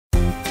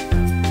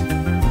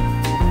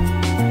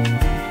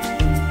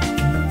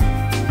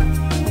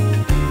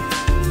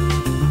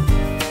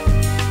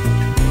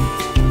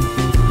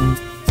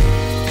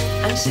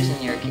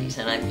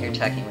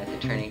talking with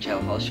Attorney Joe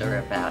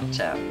Hoelscher about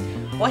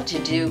what to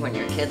do when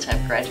your kids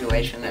have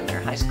graduation and their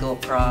high school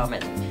prom,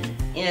 and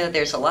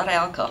there's a lot of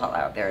alcohol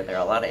out there. There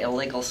are a lot of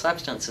illegal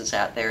substances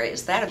out there.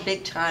 Is that a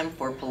big time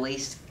for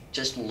police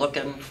just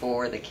looking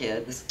for the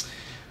kids?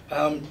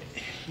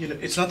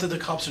 It's not that the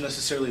cops are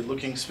necessarily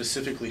looking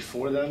specifically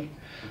for them,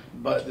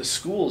 but the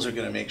schools are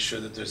going to make sure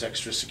that there's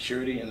extra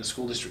security, and the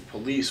school district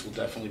police will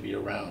definitely be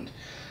around.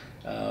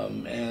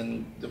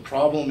 And the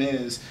problem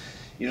is,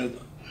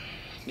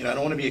 I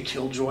don't want to be a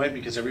killjoy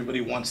because everybody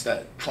wants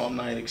that prom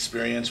night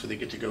experience where they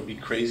get to go be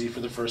crazy for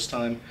the first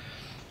time.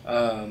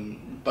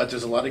 But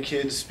there's a lot of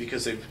kids,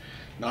 because they've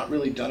not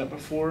really done it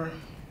before,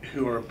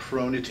 who are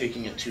prone to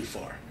taking it too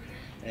far.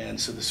 And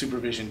so the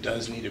supervision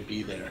does need to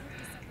be there.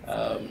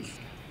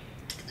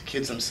 The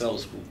kids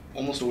themselves will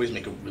almost always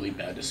make a really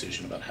bad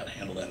decision about how to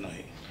handle that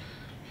night.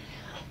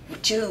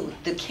 Do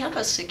the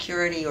campus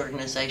security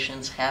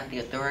organizations have the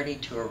authority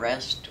to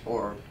arrest,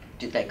 or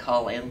do they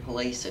call in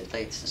police if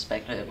they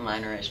suspect a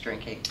minor is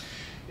drinking?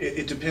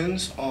 It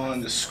depends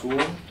on the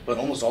school, but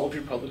almost all of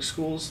your public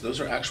schools,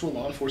 those are actual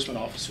law enforcement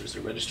officers.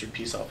 They're registered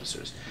peace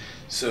officers.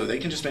 So they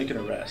can just make an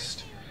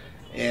arrest.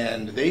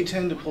 And they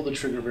tend to pull the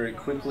trigger very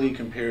quickly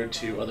compared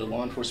to other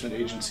law enforcement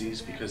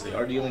agencies, because they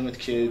are dealing with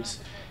kids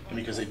and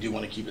because they do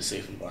want to keep a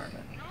safe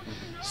environment.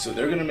 So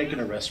they're going to make an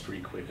arrest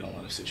pretty quick in a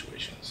lot of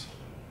situations.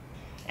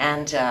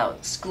 And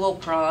school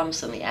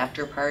proms and the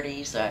after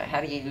parties,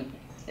 how do you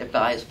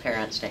advise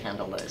parents to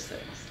handle those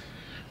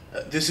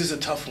things? This is a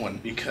tough one,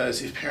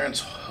 because if parents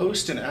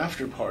host an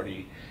after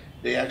party,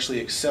 they actually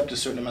accept a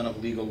certain amount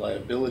of legal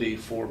liability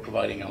for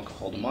providing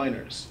alcohol to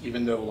minors,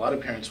 even though a lot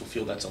of parents will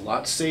feel that's a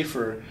lot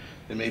safer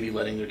than maybe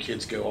letting their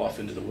kids go off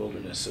into the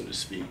wilderness, so to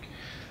speak.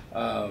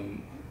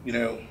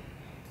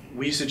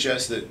 We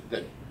suggest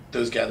that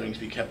those gatherings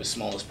be kept as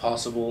small as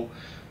possible,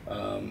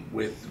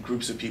 with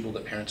groups of people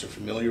that parents are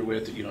familiar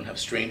with, that you don't have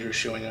strangers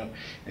showing up,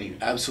 and you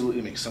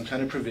absolutely make some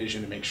kind of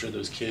provision to make sure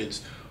those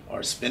kids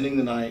are spending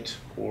the night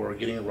or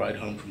getting a ride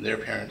home from their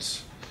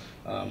parents,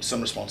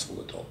 some responsible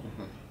adult.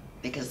 Mm-hmm.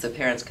 Because the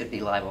parents could be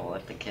liable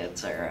if the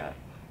kids are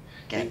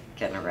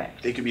getting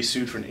wrecked. They could be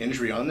sued for an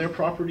injury on their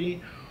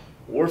property,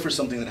 or for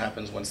something that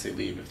happens once they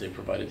leave if they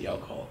provided the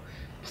alcohol.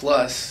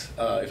 Plus,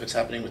 if it's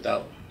happening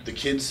without the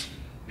kids'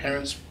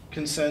 parents'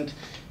 consent,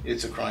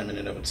 it's a crime in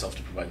and of itself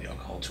to provide the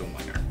alcohol to a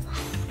minor.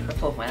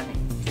 Triple whammy.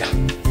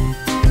 Yeah.